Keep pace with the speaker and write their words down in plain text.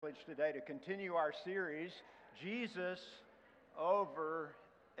privilege today to continue our series, Jesus Over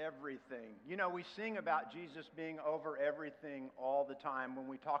Everything. You know, we sing about Jesus being over everything all the time when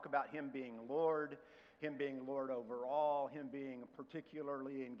we talk about Him being Lord over all, Him being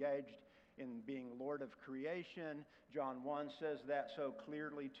particularly engaged in being Lord of creation. John 1 says that so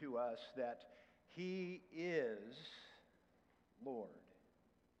clearly to us, that He is Lord.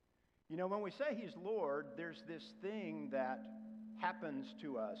 You know, when we say He's Lord, there's this thing that happens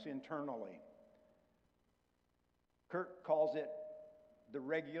to us internally. Kurt calls it the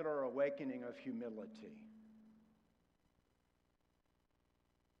regular awakening of humility.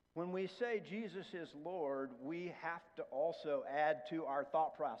 When we say Jesus is Lord, we have to also add to our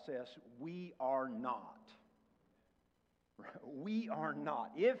thought process, we are not. We are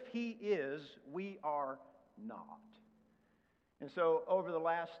not. If He is, we are not. And so over the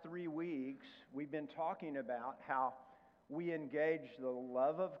last 3 weeks, we've been talking about how we engage the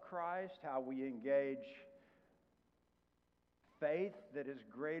love of Christ, how we engage faith that is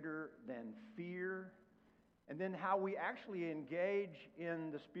greater than fear, and then how we actually engage in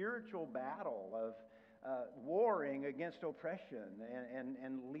the spiritual battle of warring against oppression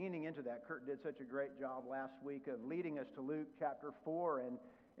and leaning into that. Kurt did such a great job last week of leading us to Luke chapter 4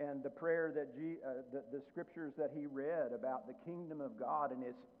 and the prayer that the scriptures that he read about the kingdom of God and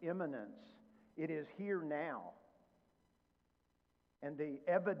its imminence. It is here now. And the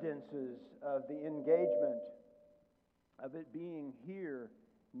evidences of the engagement of it being here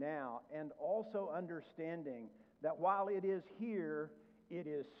now, and also understanding that while it is here, it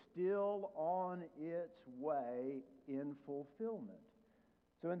is still on its way in fulfillment.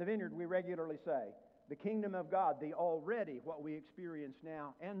 So in the Vineyard, we regularly say, the kingdom of God, the already, what we experience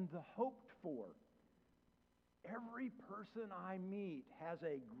now, and the hoped for. Every person I meet has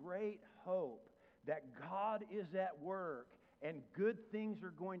a great hope that God is at work and good things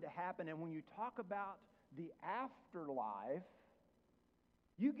are going to happen. And when you talk about the afterlife,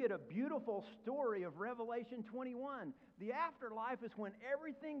 you get a beautiful story of Revelation 21. The afterlife is when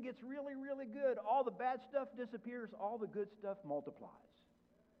everything gets really, really good. All the bad stuff disappears. All the good stuff multiplies.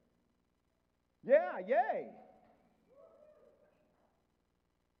 Yeah, yay.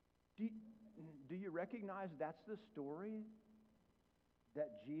 Do you recognize that's the story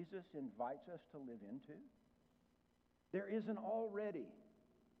that Jesus invites us to live into? There is an already,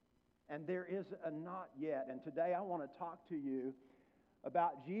 and there is a not yet. And today I want to talk to you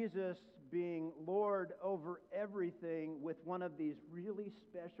about Jesus being Lord over everything with one of these really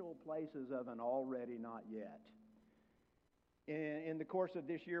special places of an already not yet. In the course of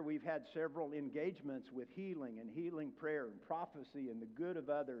this year, we've had several engagements with healing and healing prayer and prophecy and the good of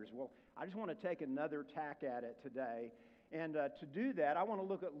others. Well, I just want to take another tack at it today. And to do that, I want to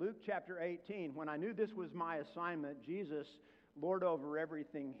look at Luke chapter 18. When I knew this was my assignment, Jesus, Lord over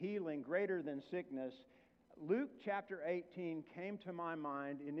everything, healing greater than sickness, Luke chapter 18 came to my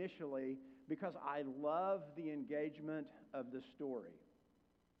mind initially because I love the engagement of the story.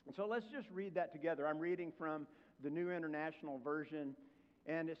 And so let's just read that together. I'm reading from the New International Version,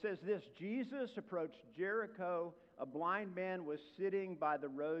 and it says this: Jesus approached Jericho. A blind man was sitting by the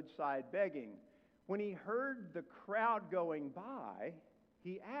roadside begging. When he heard the crowd going by,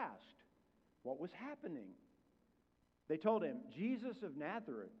 he asked what was happening. They told him, Jesus of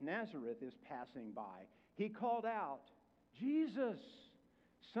Nazareth is passing by. He called out, Jesus,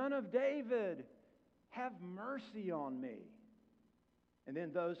 Son of David, have mercy on me. And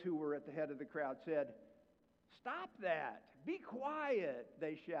then those who were at the head of the crowd said, stop that, be quiet,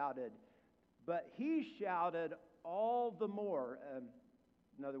 they shouted. But he shouted all the more.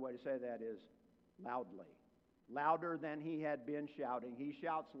 Another way to say that is loudly. Louder than he had been shouting. He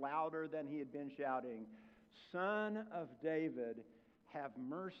shouts louder than he had been shouting. Son of David, have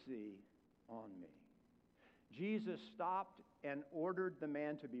mercy on me. Jesus stopped and ordered the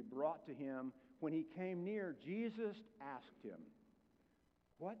man to be brought to him. When he came near, Jesus asked him,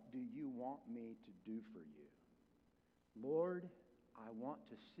 what do you want me to do for you? Lord, I want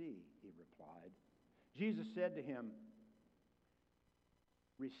to see, he replied. Jesus said to him,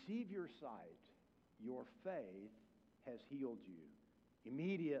 receive your sight. Your faith has healed you.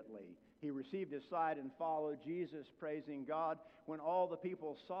 Immediately, he received his sight and followed Jesus, praising God. When all the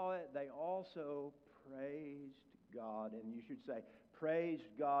people saw it, they also praised God. And you should say, praised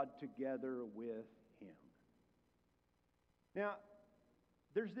God together with him. Now,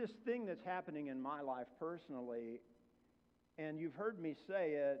 there's this thing that's happening in my life personally, and you've heard me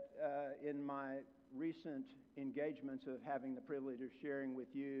say it in my recent engagements of having the privilege of sharing with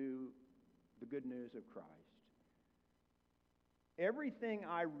you the good news of Christ. everything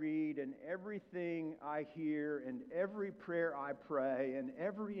I read and everything I hear and every prayer I pray and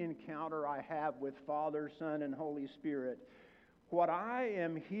every encounter I have with Father, Son, and Holy Spirit, what I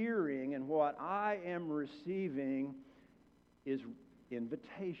am hearing and what I am receiving is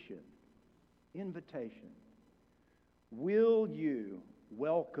invitation. Invitation. Will you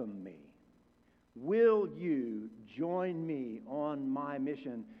welcome me? Will you join me on my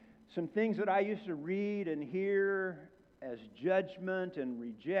mission? Some things that I used to read and hear as judgment and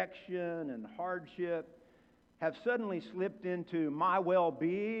rejection and hardship have suddenly slipped into my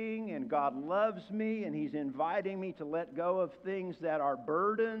well-being, and God loves me, and He's inviting me to let go of things that are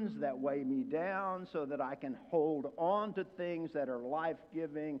burdens that weigh me down so that I can hold on to things that are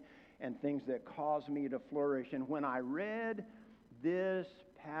life-giving and things that cause me to flourish. And when I read this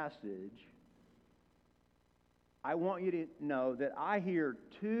passage, I want you to know that I hear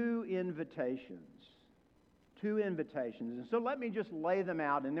two invitations. Two invitations. And so let me just lay them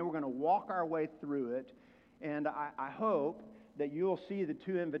out, and then we're going to walk our way through it. And I hope that you'll see the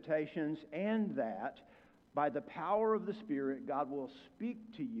two invitations, and that by the power of the Spirit, God will speak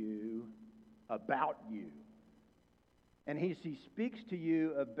to you about you. And He speaks to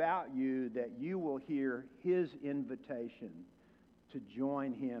you about you, that you will hear His invitation to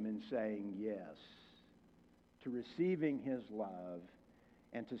join Him in saying yes, to receiving His love,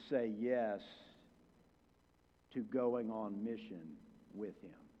 and to say yes to going on mission with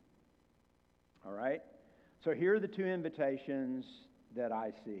Him. All right? So here are the two invitations that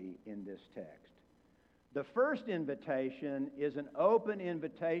I see in this text. The first invitation is an open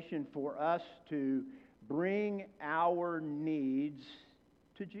invitation for us to bring our needs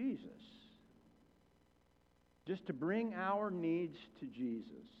to Jesus. Just to bring our needs to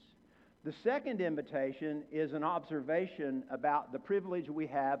Jesus. The second invitation is an observation about the privilege we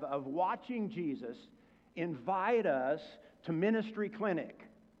have of watching Jesus invite us to ministry clinic.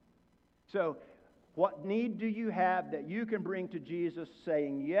 So, what need do you have that you can bring to Jesus,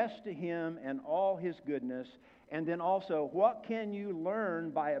 saying yes to Him and all His goodness? And then also, what can you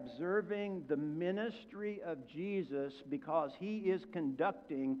learn by observing the ministry of Jesus, because He is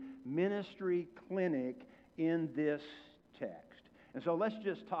conducting ministry clinic in this text? And so let's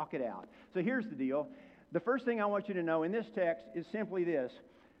just talk it out. So here's the deal. The first thing I want you to know in this text is simply this.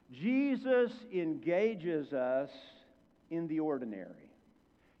 Jesus engages us in the ordinary.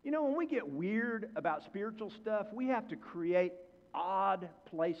 You know, when we get weird about spiritual stuff, we have to create odd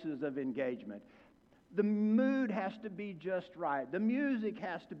places of engagement. The mood has to be just right. The music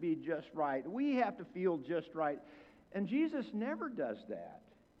has to be just right. We have to feel just right. And Jesus never does that.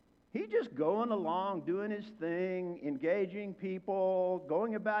 He's just going along, doing His thing, engaging people,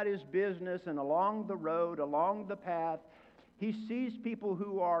 going about His business, and along the road, along the path, He sees people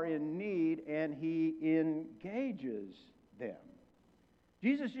who are in need, and He engages them.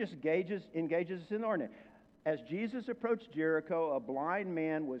 Jesus just engages us in the ordinary. As Jesus approached Jericho, a blind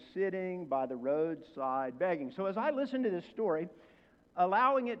man was sitting by the roadside begging. So as I listen to this story,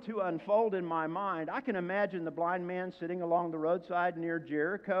 allowing it to unfold in my mind, I can imagine the blind man sitting along the roadside near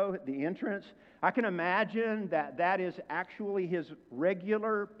Jericho, at the entrance. I can imagine that is actually his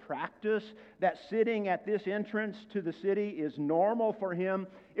regular practice, that sitting at this entrance to the city is normal for him.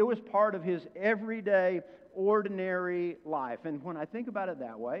 It was part of his everyday, ordinary life. And when I think about it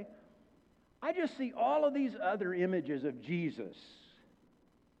that way, I just see all of these other images of Jesus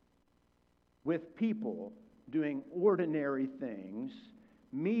with people doing ordinary things,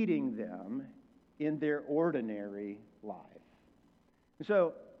 meeting them in their ordinary life. And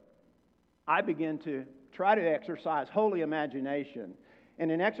so I begin to try to exercise holy imagination. And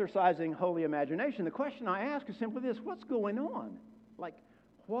in exercising holy imagination, the question I ask is simply this: what's going on? Like,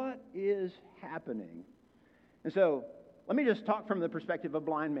 what is happening? And so let me just talk from the perspective of a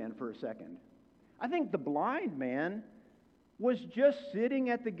blind man for a second. I think the blind man was just sitting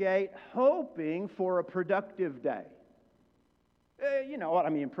at the gate hoping for a productive day. You know what I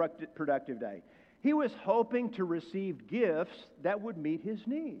mean, productive day. He was hoping to receive gifts that would meet his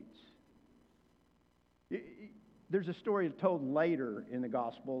needs. There's a story told later in the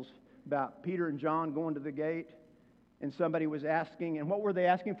Gospels about Peter and John going to the gate, and somebody was asking, and what were they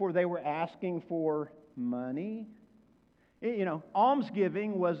asking for? They were asking for money. You know,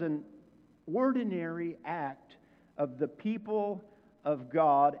 almsgiving was an ordinary act of the people of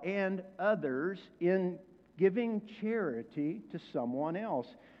God and others in giving charity to someone else.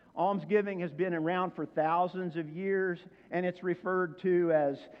 Almsgiving has been around for thousands of years, and it's referred to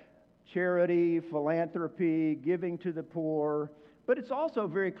as charity, philanthropy, giving to the poor. But it's also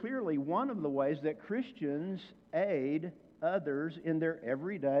very clearly one of the ways that Christians aid others in their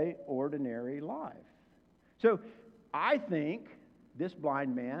everyday, ordinary life. So I think this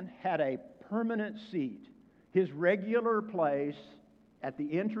blind man had a permanent seat, his regular place at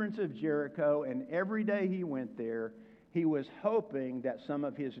the entrance of Jericho, and every day he went there, he was hoping that some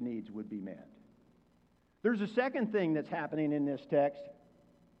of his needs would be met. There's a second thing that's happening in this text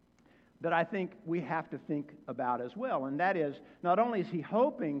that I think we have to think about as well, and that is, not only is he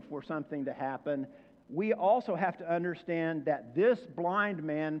hoping for something to happen, we also have to understand that this blind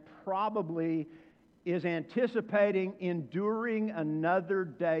man probably is anticipating enduring another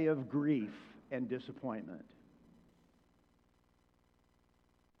day of grief and disappointment.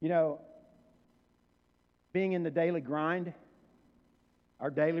 You know, being in the daily grind,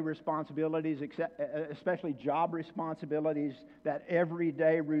 our daily responsibilities, especially job responsibilities, that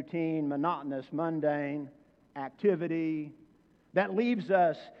everyday routine, monotonous, mundane activity that leaves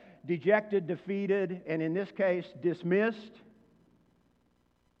us dejected, defeated, and in this case, dismissed.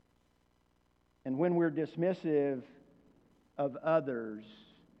 And when we're dismissive of others,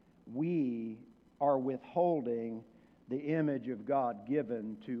 we are withholding the image of God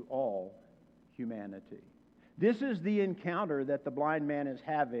given to all humanity. This is the encounter that the blind man is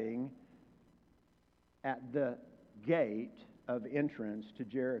having at the gate of entrance to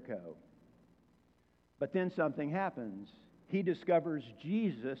Jericho. But then something happens. He discovers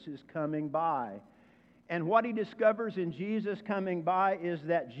Jesus is coming by. And what he discovers in Jesus coming by is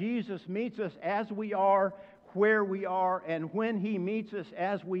that Jesus meets us as we are, where we are, and when he meets us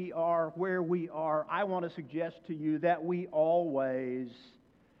as we are, where we are, I want to suggest to you that we always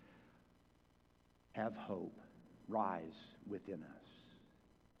have hope rise within us.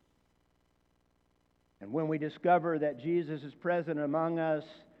 And when we discover that Jesus is present among us,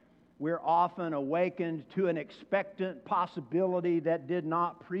 we're often awakened to an expectant possibility that did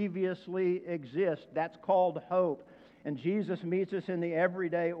not previously exist. That's called hope. And Jesus meets us in the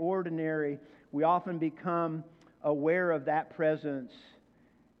everyday, ordinary. We often become aware of that presence,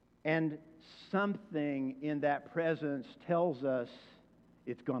 and something in that presence tells us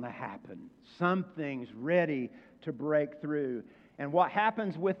it's going to happen. Something's ready to break through. And what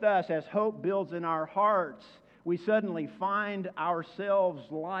happens with us as hope builds in our hearts, we suddenly find ourselves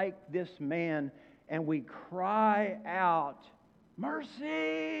like this man, and we cry out,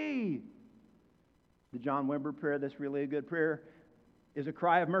 mercy! The John Wimber prayer, that's really a good prayer, is a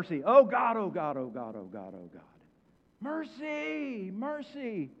cry of mercy. Oh God, oh God, oh God, oh God, oh God. Mercy,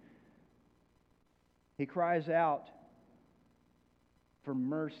 mercy. He cries out for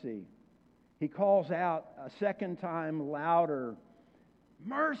mercy. He calls out a second time louder,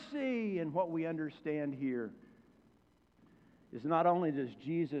 mercy! And what we understand here is not only does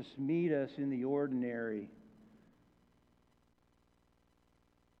Jesus meet us in the ordinary,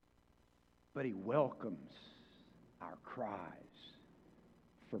 but he welcomes our cries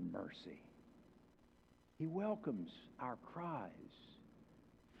for mercy. He welcomes our cries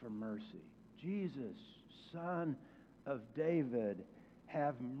for mercy. Jesus, Son of David,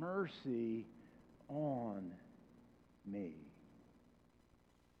 have mercy on me.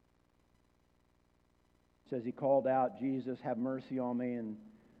 It says he called out, Jesus, have mercy on me. And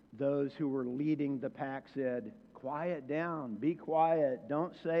those who were leading the pack said, quiet down, be quiet,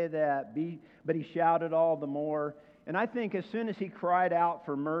 don't say that. But he shouted all the more. And I think as soon as he cried out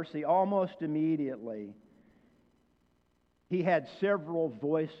for mercy, almost immediately, he had several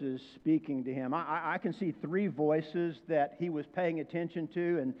voices speaking to him. I can see three voices that he was paying attention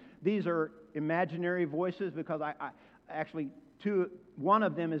to, and these are imaginary voices because one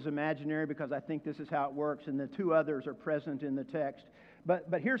of them is imaginary because I think this is how it works, and the two others are present in the text.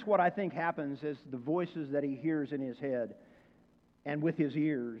 But here's what I think happens is the voices that he hears in his head and with his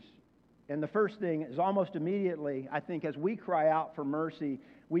ears. And the first thing is almost immediately, I think, as we cry out for mercy,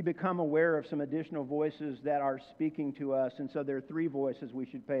 we become aware of some additional voices that are speaking to us. And so there are three voices we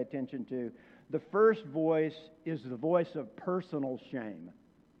should pay attention to. The first voice is the voice of personal shame.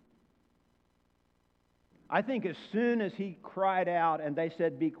 I think as soon as he cried out and they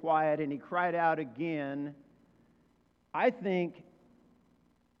said, be quiet, and he cried out again, I think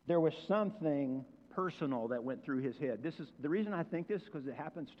there was something personal that went through his head. This is the reason I think this, because it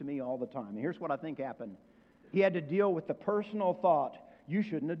happens to me all the time. And here's what I think happened. He had to deal with the personal thought, you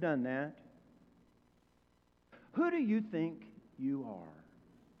shouldn't have done that. Who do you think you are?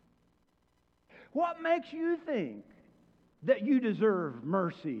 What makes you think that you deserve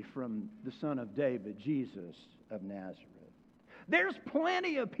mercy from the Son of David, Jesus of Nazareth? There's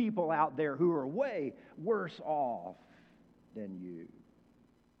plenty of people out there who are way worse off than you.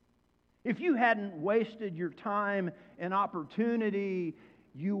 If you hadn't wasted your time and opportunity,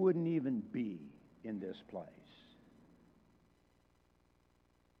 you wouldn't even be in this place.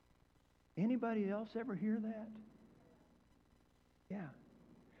 Anybody else ever hear that? Yeah.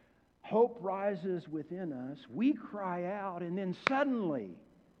 Hope rises within us. We cry out, and then suddenly,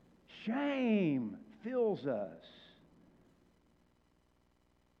 shame fills us.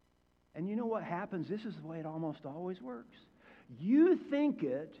 And you know what happens? This is the way it almost always works. You think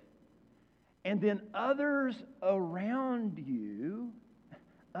it, and then others around you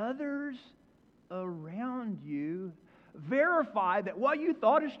verify that what you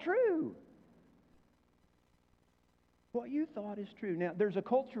thought is true. What you thought is true. Now, there's a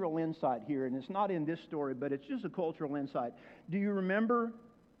cultural insight here, and it's not in this story, but it's just a cultural insight. Do you remember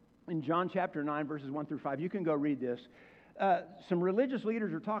in John chapter 9, verses 1 through 5? You can go read this. Some religious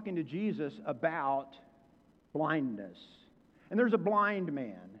leaders are talking to Jesus about blindness. And there's a blind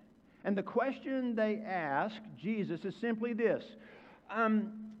man. And the question they ask Jesus is simply this.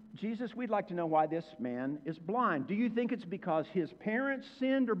 Jesus, we'd like to know why this man is blind. Do you think it's because his parents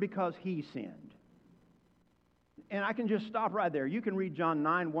sinned or because he sinned? And I can just stop right there. You can read John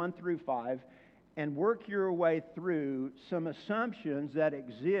 9, 1 through 5, and work your way through some assumptions that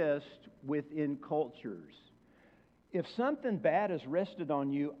exist within cultures. If something bad has rested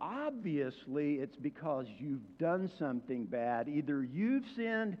on you, obviously it's because you've done something bad. Either you've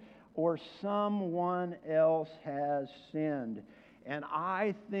sinned or someone else has sinned. And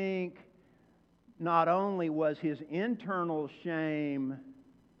I think not only was his internal shame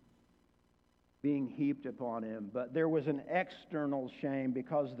being heaped upon him, but there was an external shame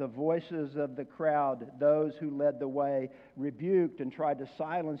because the voices of the crowd, those who led the way, rebuked and tried to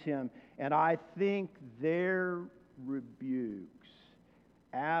silence him. And I think their rebukes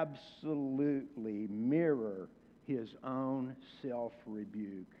absolutely mirror his own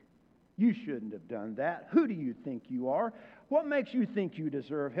self-rebuke. You shouldn't have done that. Who do you think you are? What makes you think you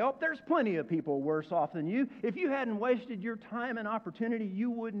deserve help? There's plenty of people worse off than you. If you hadn't wasted your time and opportunity,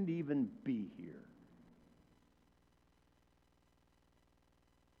 you wouldn't even be here.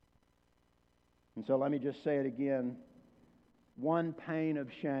 And so let me just say it again. One pain of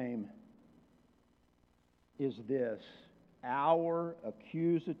shame is this: our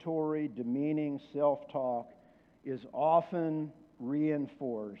accusatory, demeaning self-talk is often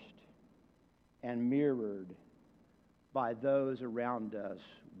reinforced and mirrored by those around us,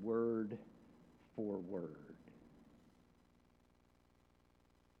 word for word.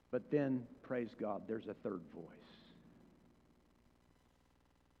 But then, praise God, there's a third voice.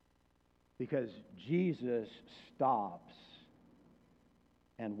 Because Jesus stops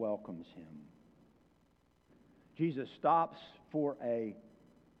and welcomes him. Jesus stops for a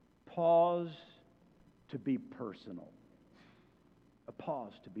pause to be personal. A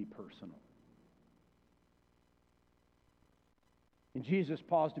pause to be personal. And Jesus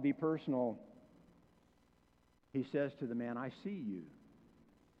paused to be personal. He says to the man, I see you.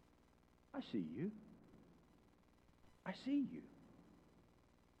 I see you. I see you.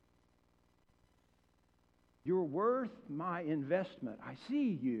 You're worth my investment. I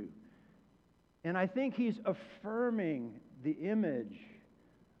see you. And I think he's affirming the image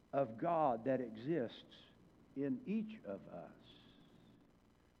of God that exists in each of us.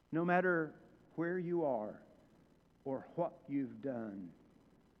 No matter where you are or what you've done,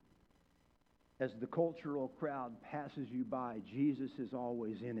 as the cultural crowd passes you by, Jesus is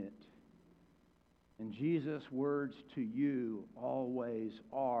always in it. And Jesus' words to you always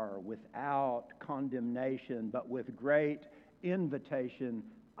are without condemnation, but with great invitation,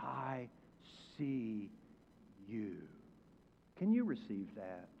 I see you. Can you receive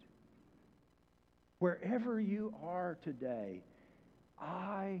that? Wherever you are today,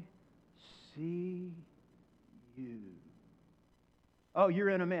 I see you. Oh, you're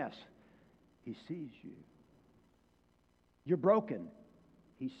in a mess. He sees you. You're broken.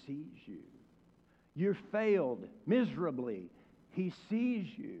 He sees you. You're failed miserably. He sees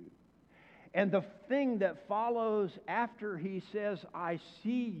you. And the thing that follows after he says, I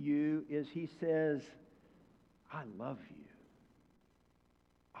see you, is he says, I love you.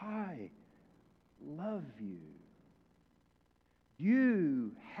 I love you.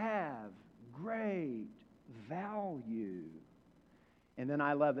 You have great value. And then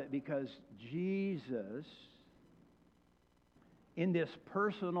I love it because Jesus, in this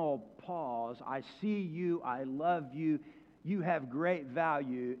personal pause, I see you, I love you, you have great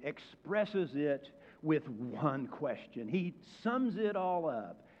value, expresses it with one question. He sums it all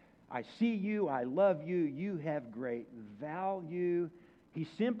up. I see you, I love you, you have great value. He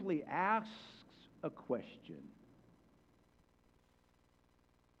simply asks a question.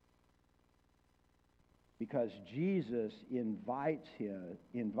 Because Jesus invites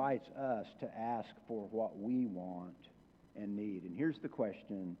us to ask for what we want and need. And here's the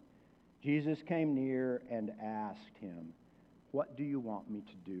question. Jesus came near and asked him, What do you want me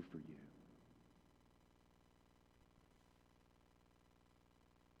to do for you?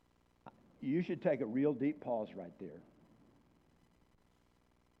 You should take a real deep pause right there.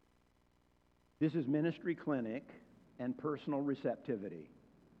 This is Ministry Clinic and personal receptivity.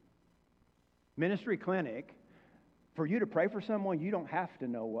 Ministry Clinic, for you to pray for someone, you don't have to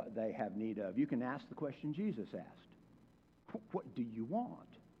know what they have need of. You can ask the question Jesus asked. What do you want?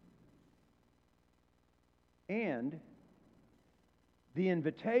 And the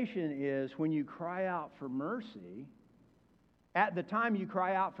invitation is when you cry out for mercy, at the time you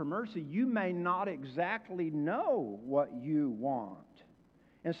cry out for mercy, you may not exactly know what you want.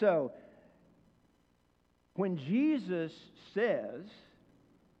 And so, when Jesus says,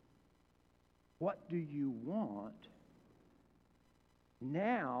 "What do you want?"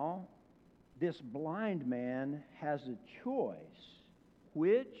 now this blind man has a choice.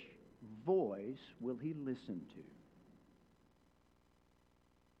 Which voice will he listen to?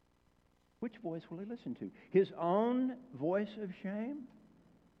 Which voice will he listen to? His own voice of shame?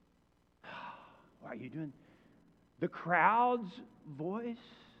 What are you doing? The crowd's voice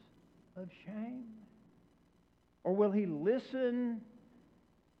of shame? Or will he listen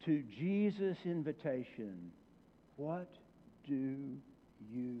to Jesus' invitation? What do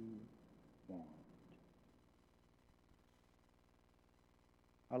you want?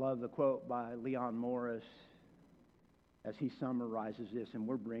 I love the quote by Leon Morris as he summarizes this, and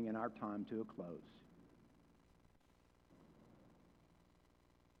we're bringing our time to a close.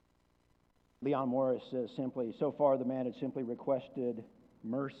 Leon Morris says simply, so far the man had simply requested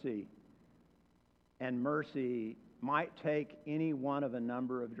mercy. And mercy might take any one of a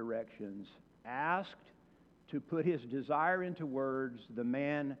number of directions. Asked to put his desire into words, the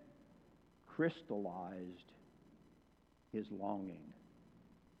man crystallized his longing.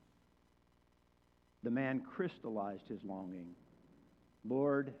 The man crystallized his longing.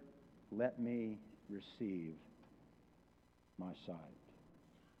 Lord, let me receive my sight.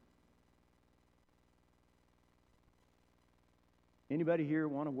 Anybody here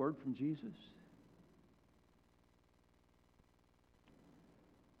want a word from Jesus?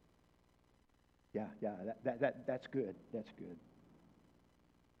 Yeah, that's good. That's good.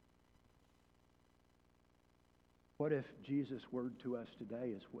 What if Jesus' word to us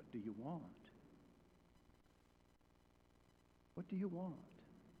today is, what do you want? What do you want?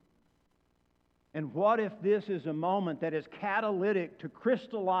 And what if this is a moment that is catalytic to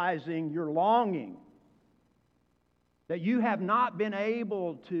crystallizing your longing that you have not been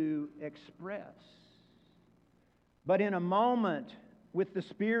able to express? But in a moment with the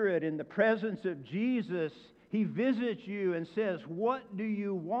Spirit, in the presence of Jesus, He visits you and says, what do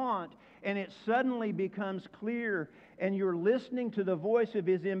you want? And it suddenly becomes clear, and you're listening to the voice of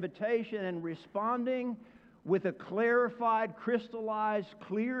His invitation and responding with a clarified, crystallized,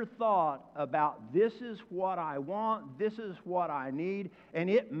 clear thought about this is what I want, this is what I need,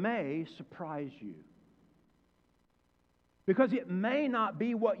 and it may surprise you. Because it may not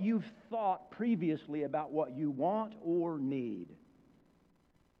be what you've thought previously about what you want or need.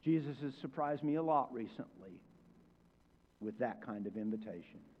 Jesus has surprised me a lot recently with that kind of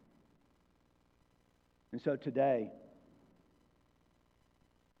invitation. And so today,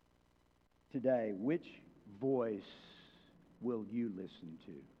 which voice will you listen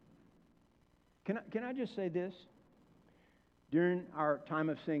to? Can I just say this? During our time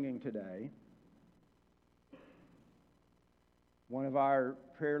of singing today, one of our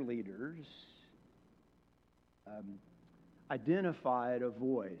prayer leaders identified a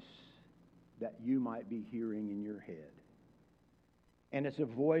voice that you might be hearing in your head. And it's a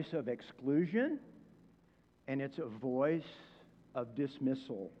voice of exclusion, and it's a voice of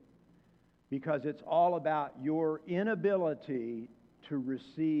dismissal, because it's all about your inability to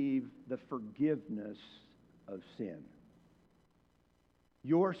receive the forgiveness of sin.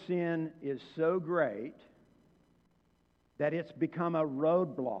 Your sin is so great that it's become a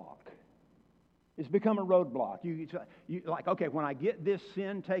roadblock. It's become a roadblock. You like, okay, when I get this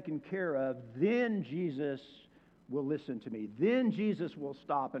sin taken care of, then Jesus will listen to me. Then Jesus will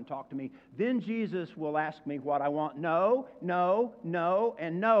stop and talk to me. Then Jesus will ask me what I want. No, no, no,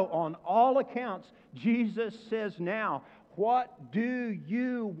 and no. On all accounts, Jesus says now, what do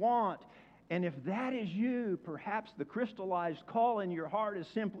you want? And if that is you, perhaps the crystallized call in your heart is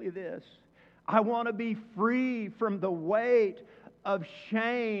simply this: I want to be free from the weight of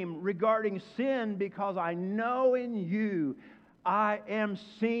shame regarding sin, because I know in you I am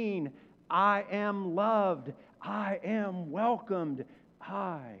seen, I am loved, I am welcomed,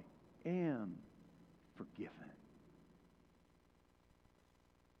 I am forgiven.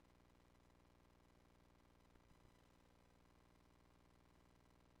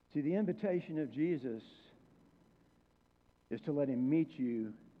 See, the invitation of Jesus is to let Him meet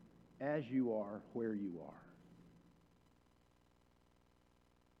you as you are, where you are.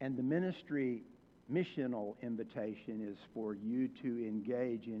 And the ministry missional invitation is for you to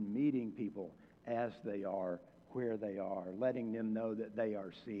engage in meeting people as they are, where they are, letting them know that they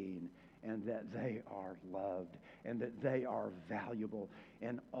are seen and that they are loved and that they are valuable.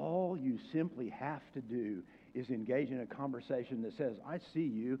 And all you simply have to do is engage in a conversation that says, I see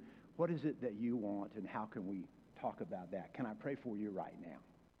you. What is it that you want, and how can we talk about that? Can I pray for you right now?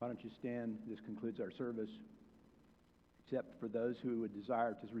 Why don't you stand? This concludes our service, except for those who would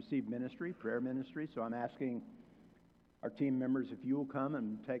desire to receive ministry, prayer ministry. So I'm asking our team members if you will come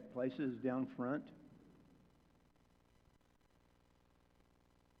and take places down front.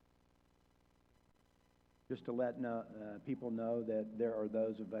 Just to let people know that there are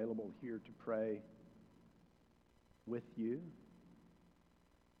those available here to pray with you.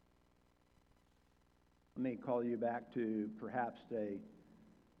 Let me call you back to perhaps a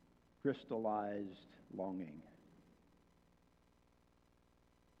crystallized longing.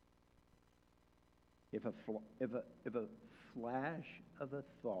 If a flash of a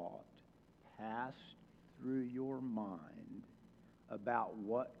thought passed through your mind about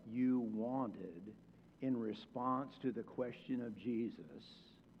what you wanted in response to the question of Jesus,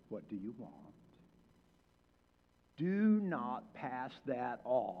 what do you want? Do not pass that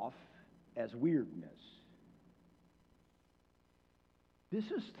off as weirdness. This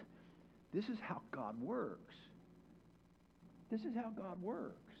is how God works. This is how God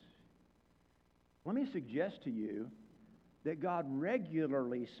works. Let me suggest to you that God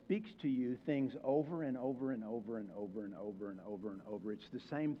regularly speaks to you things over and over and over and over and over and over and over. It's the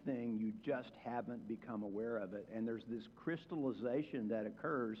same thing, you just haven't become aware of it. And there's this crystallization that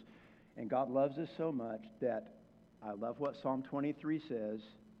occurs, and God loves us so much that I love what Psalm 23 says.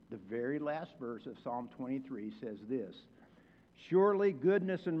 The very last verse of Psalm 23 says this: surely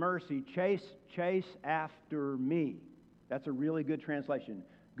goodness and mercy chase after me. That's a really good translation.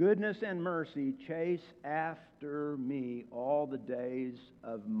 Goodness and mercy chase after me all the days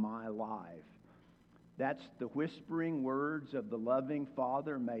of my life. That's the whispering words of the loving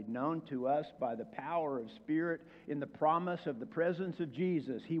Father made known to us by the power of Spirit in the promise of the presence of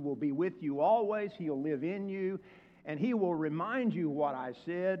Jesus. He will be with you always. He'll live in you. And He will remind you what I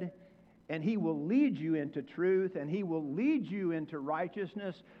said. And He will lead you into truth. And He will lead you into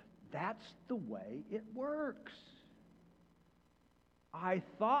righteousness. That's the way it works. I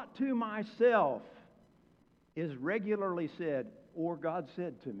thought to myself is regularly said, or God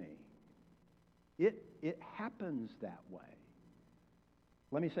said to me. It happens that way.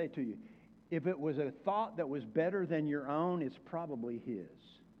 Let me say to you, if it was a thought that was better than your own, it's probably His.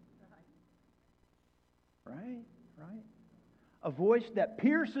 Right? A voice that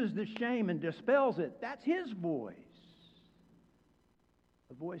pierces the shame and dispels it, that's His voice.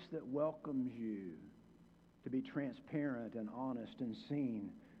 A voice that welcomes you to be transparent and honest and seen,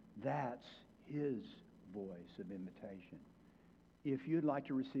 that's His voice of invitation. If you'd like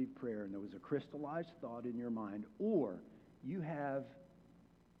to receive prayer and there was a crystallized thought in your mind, or you have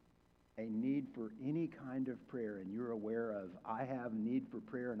a need for any kind of prayer and you're aware of, I have need for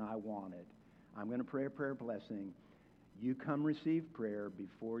prayer and I want it, I'm going to pray a prayer blessing. You come receive prayer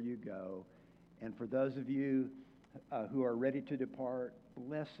before you go. And for those of you who are ready to depart,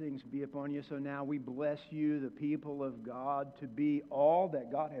 blessings be upon you. So now we bless you, the people of God, to be all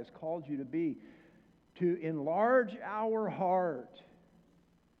that God has called you to be, to enlarge our heart,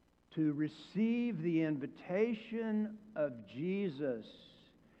 to receive the invitation of Jesus,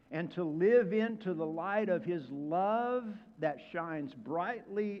 and to live into the light of His love that shines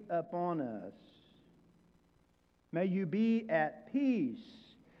brightly upon us. May you be at peace.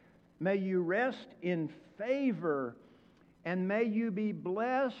 May you rest in favor. And may you be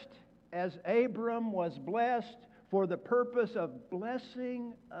blessed as Abram was blessed for the purpose of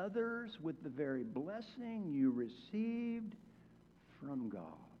blessing others with the very blessing you received from God.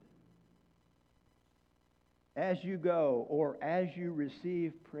 As you go or as you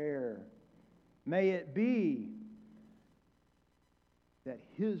receive prayer, may it be that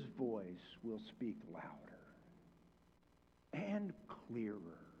His voice will speak louder and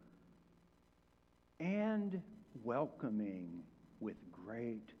clearer and welcoming with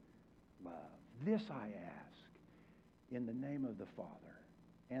great love. This I ask in the name of the Father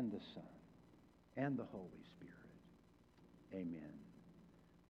and the Son and the Holy Spirit. Amen.